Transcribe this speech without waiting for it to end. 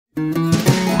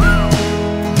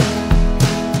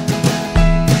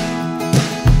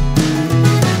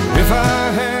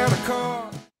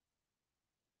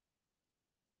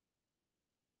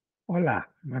Hola,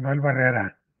 Manuel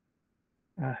Barrera.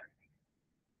 Uh,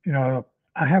 you know,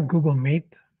 I have Google Meet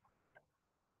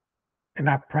and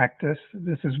I practice.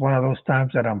 This is one of those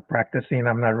times that I'm practicing.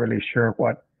 I'm not really sure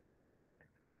what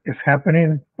is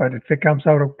happening, but if it comes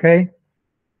out okay,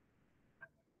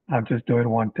 I'll just do it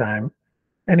one time.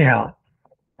 Anyhow,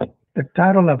 the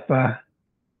title of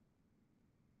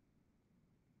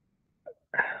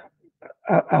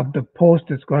the post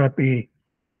is going to be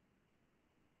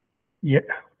yeah,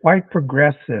 white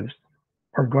progressives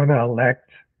are going to elect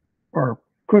or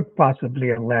could possibly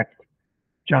elect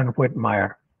John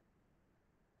Whitmire.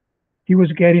 He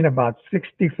was getting about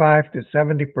 65 to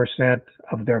 70%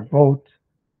 of their votes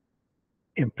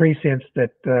in precincts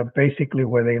that basically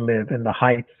where they live in the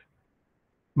Heights,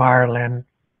 Maryland,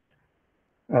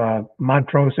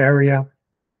 Montrose area.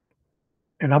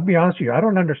 And I'll be honest with you, I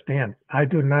don't understand. I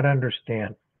do not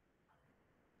understand.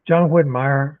 John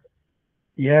Whitmire,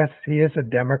 yes, he is a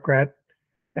Democrat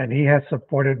and he has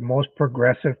supported most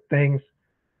progressive things.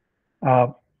 Uh,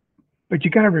 but you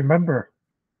got to remember,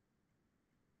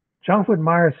 John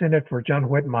Whitmire is in it for John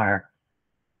Whitmire.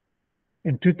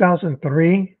 In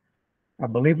 2003, I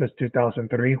believe it was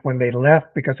 2003, when they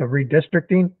left because of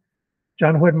redistricting,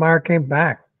 John Whitmire came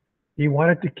back. He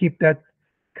wanted to keep that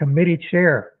committee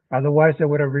chair. Otherwise, they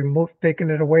would have taken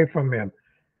it away from him.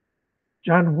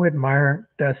 John Whitmire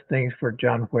does things for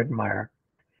John Whitmire.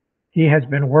 He has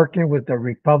been working with the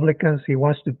Republicans. He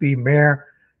wants to be mayor,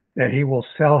 that he will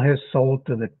sell his soul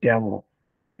to the devil.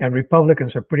 And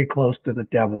Republicans are pretty close to the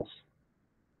devils.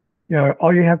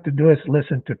 All you have to do is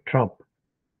listen to Trump.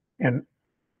 And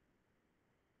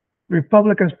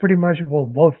Republicans pretty much will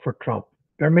vote for Trump.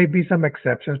 There may be some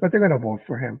exceptions, but they're going to vote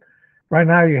for him. Right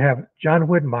now, you have John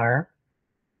Whitmire,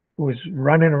 who is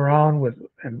running around with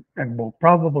and will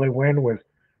probably win with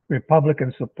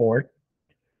Republican support.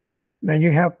 Then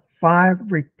you have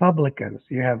 5 Republicans.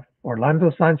 You have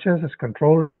Orlando Sanchez as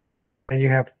controller, and you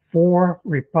have 4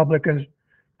 Republicans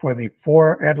for the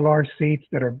 4 at-large seats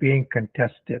that are being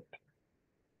contested.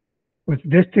 With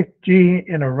District G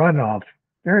in a runoff,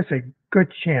 there is a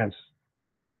good chance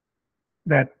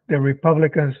that the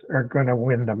Republicans are going to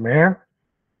win the mayor,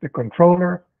 the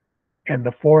controller, and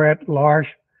the 4 at-large.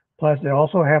 Plus, they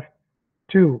also have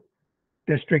 2,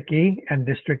 District E and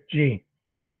District G.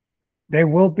 They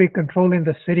will be controlling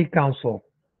the city council.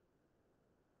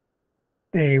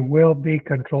 They will be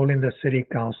controlling the city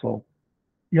council.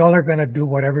 Y'all are going to do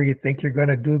whatever you think you're going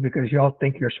to do because y'all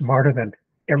think you're smarter than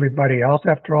everybody else.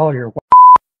 After all, you're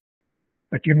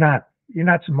but you're not. You're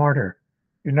not smarter.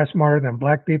 You're not smarter than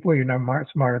black people. You're not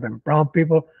smarter than brown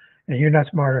people. And you're not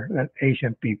smarter than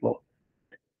Asian people.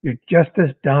 You're just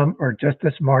as dumb or just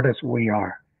as smart as we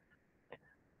are.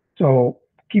 So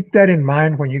keep that in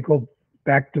mind when you go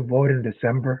back to vote in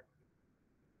December.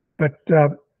 But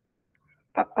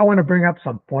I want to bring up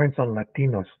some points on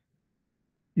Latinos.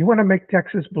 You want to make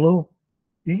Texas blue?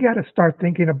 You got to start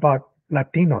thinking about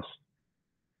Latinos.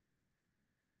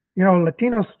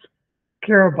 Latinos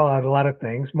care about a lot of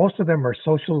things. Most of them are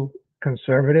social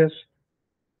conservatives.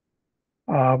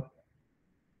 They're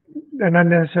not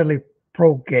necessarily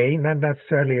pro-gay, not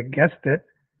necessarily against it,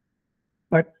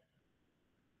 but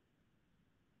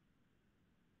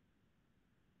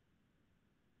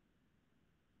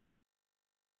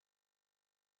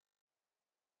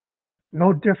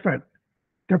no different.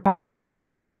 They're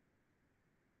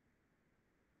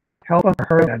helping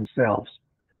hurt themselves.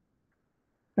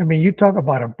 I mean, you talk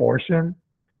about abortion,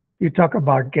 you talk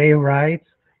about gay rights,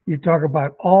 you talk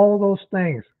about all those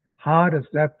things. How does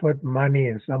that put money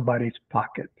in somebody's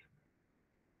pocket?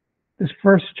 This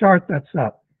first chart that's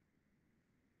up,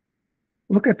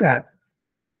 look at that.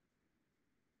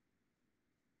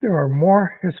 There are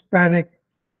more Hispanic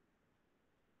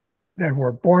that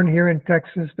were born here in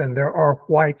Texas than there are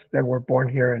whites that were born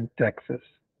here in Texas.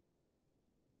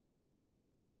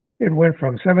 It went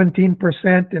from 17% in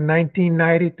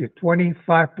 1990 to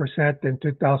 25% in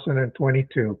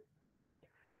 2022.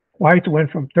 Whites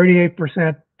went from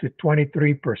 38% to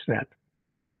 23%.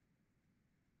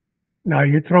 Now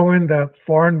you throw in the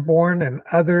foreign-born and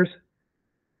others,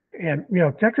 and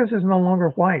Texas is no longer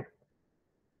white.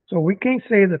 So we can't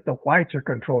say that the whites are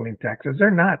controlling Texas.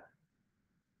 They're not.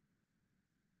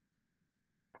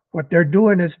 What they're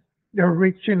doing is they're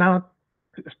reaching out,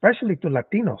 especially to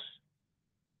Latinos.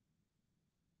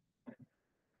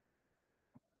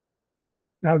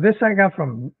 Now, this I got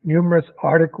from numerous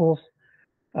articles,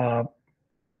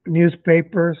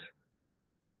 newspapers.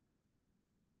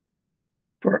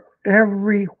 For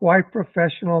every white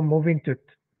professional moving to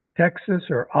Texas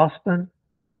or Austin,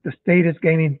 the state is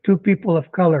gaining 2 people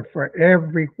of color for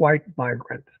every white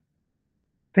migrant.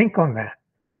 Think on that.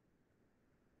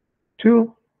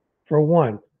 Two for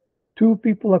one, two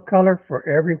people of color for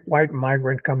every white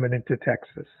migrant coming into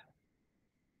Texas.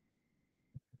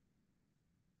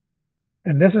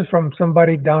 And this is from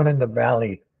somebody down in the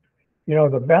valley. You know,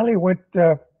 the valley went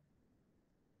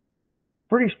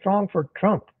pretty strong for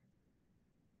Trump.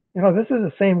 You know, this is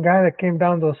the same guy that came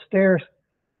down those stairs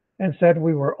and said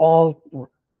we were all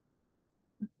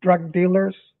drug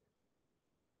dealers,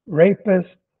 rapists.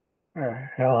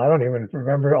 Hell, I don't even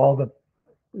remember all the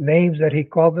names that he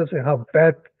called us and how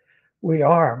bad we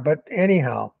are. But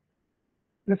anyhow,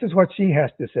 this is what she has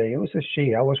to say. It was a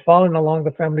she. I was following along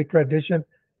the family tradition.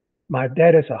 My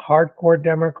dad is a hardcore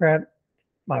Democrat.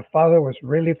 My father was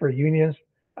really for unions.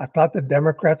 I thought the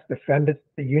Democrats defended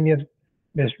the unions,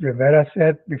 Ms. Rivera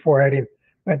said before heading.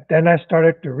 But then I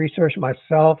started to research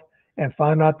myself and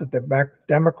found out that the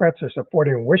Democrats are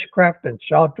supporting witchcraft and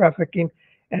child trafficking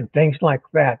and things like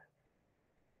that.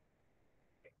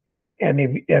 And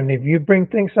if you bring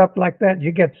things up like that,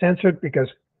 you get censored because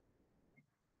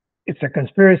it's a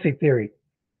conspiracy theory.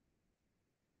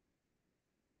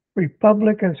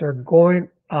 Republicans are going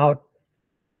out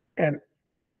and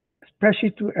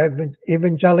especially to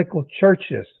evangelical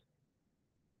churches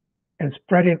and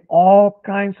spreading all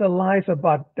kinds of lies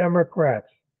about Democrats.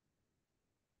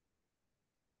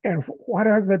 And what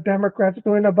are the Democrats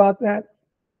doing about that?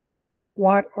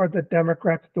 What are the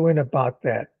Democrats doing about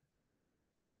that?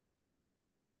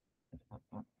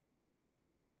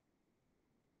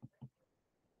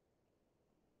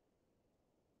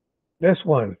 This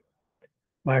one,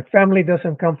 my family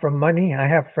doesn't come from money. I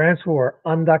have friends who are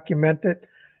undocumented.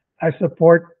 I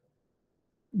support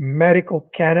medical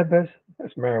cannabis,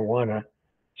 that's marijuana,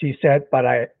 she said, but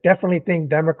I definitely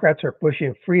think Democrats are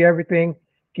pushing free everything,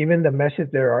 giving the message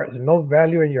there is no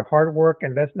value in your hard work,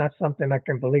 and that's not something I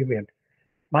can believe in.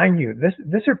 Mind you,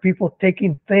 these are people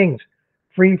taking things,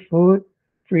 free food,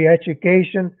 free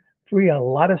education, free a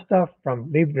lot of stuff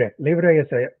from Libre. Libre is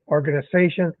an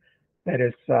organization that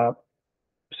is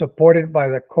supported by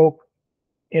the Coke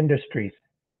Industries.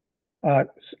 Uh,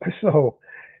 so,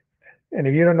 and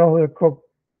if you don't know who the Coke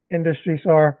Industries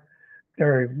are,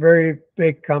 they're a very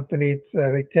big company.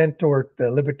 They tend toward the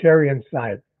libertarian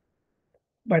side.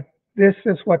 But this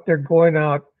is what they're going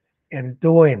out and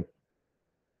doing.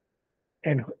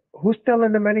 And who's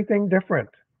telling them anything different?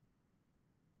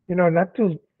 You know, not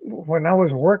too, when I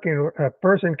was working, a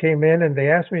person came in and they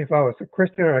asked me if I was a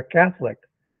Christian or a Catholic.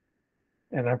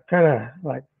 And I'm kind of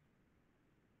like,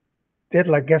 did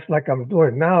like, guess like I'm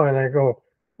doing now. And I go,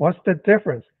 what's the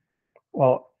difference?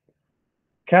 Well,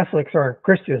 Catholics aren't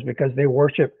Christians because they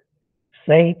worship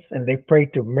saints and they pray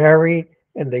to Mary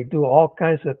and they do all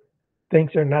kinds of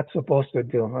things they're not supposed to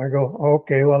do. I go,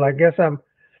 okay, well, I guess I'm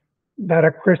not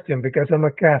a Christian because I'm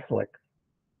a Catholic.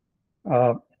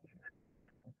 Uh,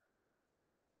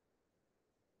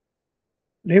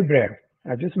 Libre,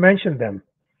 I just mentioned them.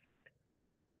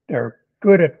 They're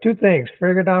good at two things: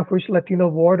 figuring out which Latino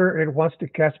voter it wants to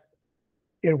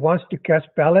cast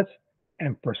ballots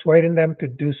and persuading them to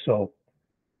do so.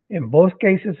 In both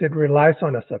cases, it relies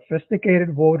on a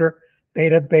sophisticated voter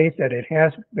database that it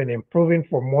has been improving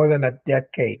for more than a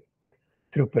decade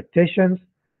through petitions,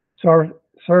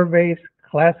 surveys,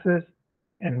 classes,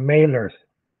 and mailers.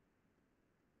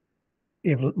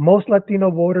 If most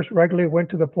Latino voters regularly went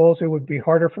to the polls, it would be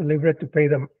harder for Libre to play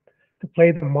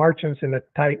the margins in a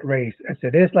tight race. As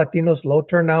it is, Latinos' low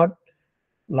turnout,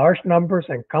 large numbers,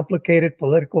 and complicated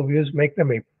political views make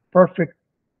them a perfect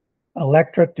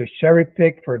electorate to cherry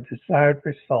pick for desired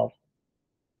results.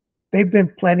 They've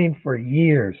been planning for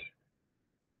years.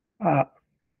 Uh,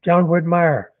 John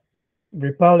Whitmire,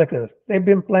 Republicans, they've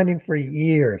been planning for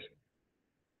years.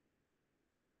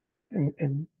 And,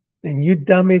 and, and you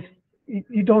dummies,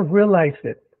 you don't realize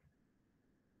it.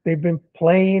 They've been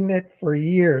playing it for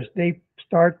years. They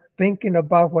start thinking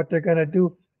about what they're going to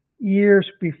do years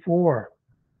before.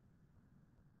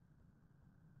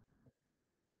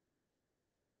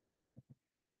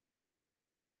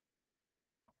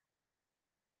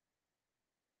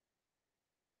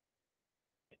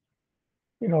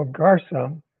 You know,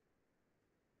 Garza,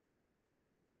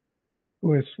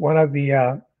 who is one of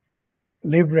the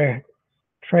Libre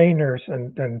trainers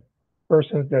and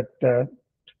persons that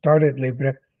started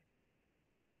Libre,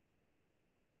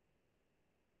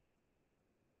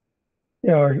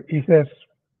 you know, he says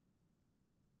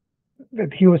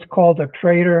that he was called a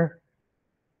traitor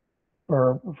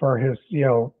for his, you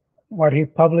know, what he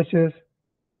publishes.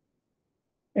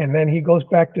 And then he goes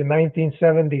back to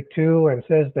 1972 and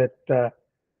says that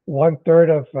 1/3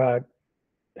 of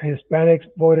Hispanics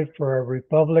voted for a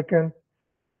Republican.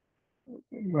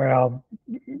 Well,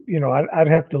 you know, I'd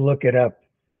have to look it up.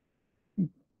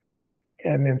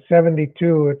 And in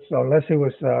 '72, it's unless it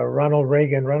was Ronald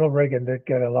Reagan. Ronald Reagan did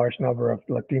get a large number of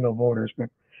Latino voters, but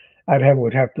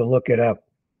would have to look it up.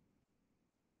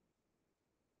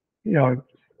 You know,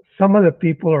 some of the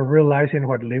people are realizing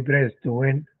what Libre is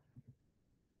doing.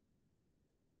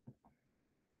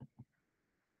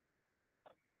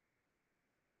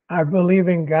 I believe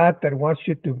in God that wants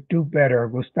you to do better.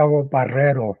 Gustavo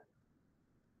Barrero,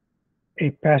 a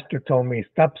pastor, told me,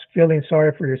 stop feeling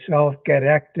sorry for yourself, get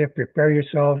active, prepare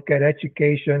yourself, get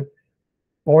education.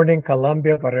 Born in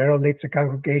Colombia, Barrero leads a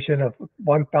congregation of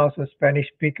 1,000 Spanish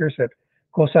speakers at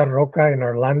Cosa Roca in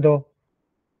Orlando.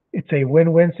 It's a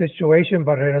win-win situation,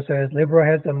 Barrero says. Libro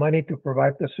has the money to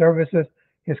provide the services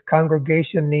his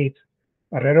congregation needs.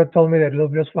 Barrero told me that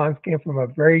Libro's funds came from a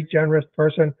very generous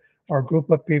person or group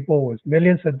of people with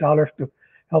millions of dollars to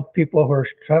help people who are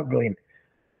struggling.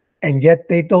 And yet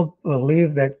they don't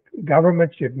believe that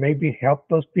government should maybe help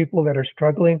those people that are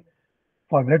struggling.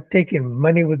 While they're taking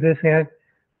money with this hand,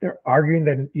 they're arguing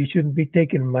that you shouldn't be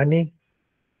taking money.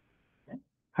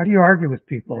 How do you argue with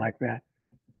people like that?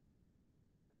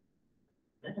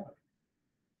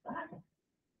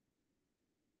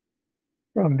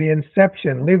 From the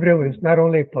inception, Libre was not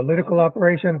only a political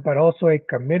operation, but also a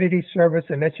community service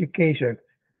and education.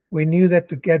 We knew that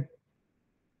to get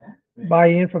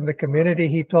buy-in from the community,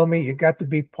 he told me, you got to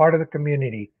be part of the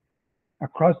community.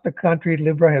 Across the country,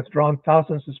 Libre has drawn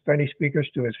thousands of Spanish speakers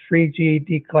to his free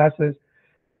GED classes,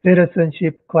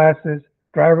 citizenship classes,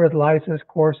 driver's license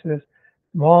courses,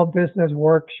 small business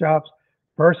workshops,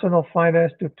 personal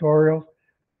finance tutorials,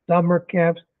 summer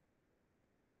camps.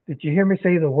 Did you hear me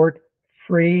say the word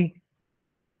free?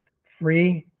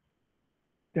 Free?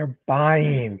 They're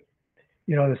buying.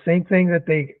 You know, the same thing that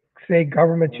they say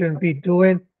government shouldn't be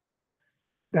doing,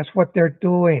 that's what they're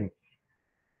doing.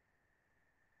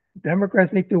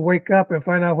 Democrats need to wake up and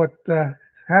find out what's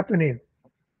happening.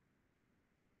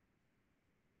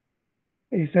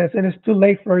 He says, and it's too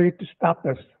late for you to stop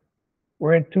us.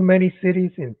 We're in too many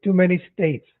cities, in too many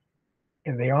states.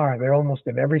 And they are. They're almost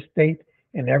in every state,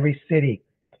 in every city.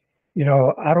 You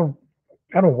know, I don't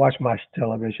watch much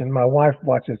television. My wife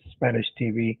watches Spanish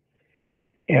TV.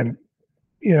 And,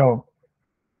 you know,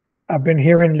 I've been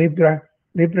hearing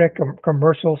Libre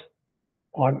commercials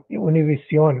on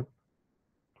Univision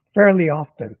fairly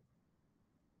often.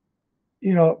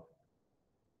 You know,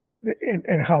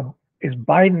 and how is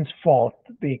Biden's fault?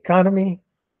 The economy,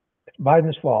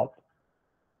 Biden's fault.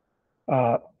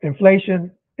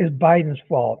 Inflation is Biden's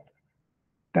fault.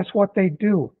 That's what they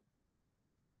do.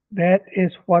 That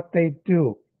is what they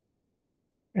do.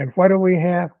 And what do we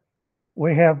have?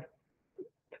 We have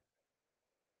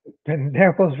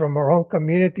pendejos from our own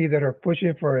community that are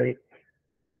pushing for a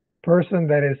person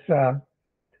that is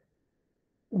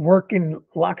working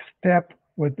lockstep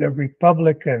with the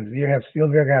Republicans. You have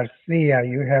Silvia Garcia,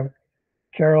 you have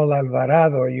Carol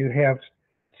Alvarado, you have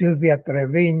Silvia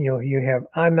Trevino, you have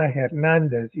Ana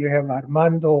Hernandez, you have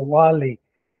Armando Wally.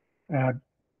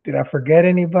 Did I forget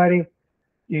anybody?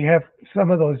 You have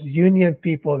some of those union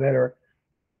people that are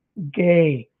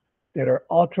gay, that are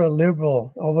ultra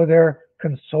liberal over there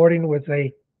consorting with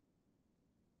a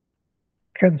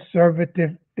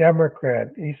conservative Democrat.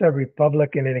 He's a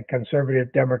Republican in a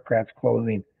conservative Democrat's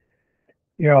clothing.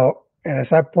 You know, and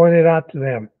as I pointed out to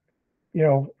them, you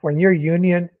know, when you're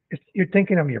union, you're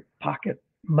thinking of your pocket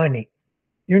money.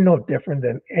 You're no different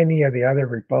than any of the other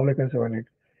Republicans. Or,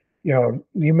 you know,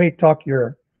 you may talk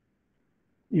your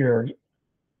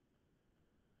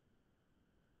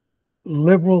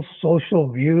liberal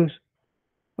social views,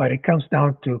 but it comes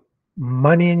down to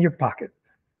money in your pocket.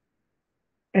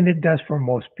 And it does for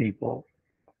most people.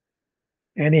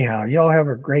 Anyhow, y'all have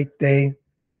a great day.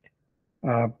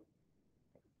 I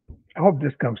hope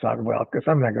this comes out well because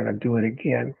I'm not going to do it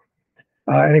again.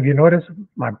 And if you notice,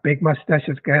 my big mustache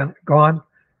is gone.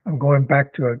 I'm going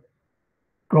back to a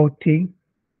goatee.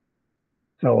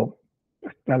 So,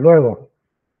 hasta luego.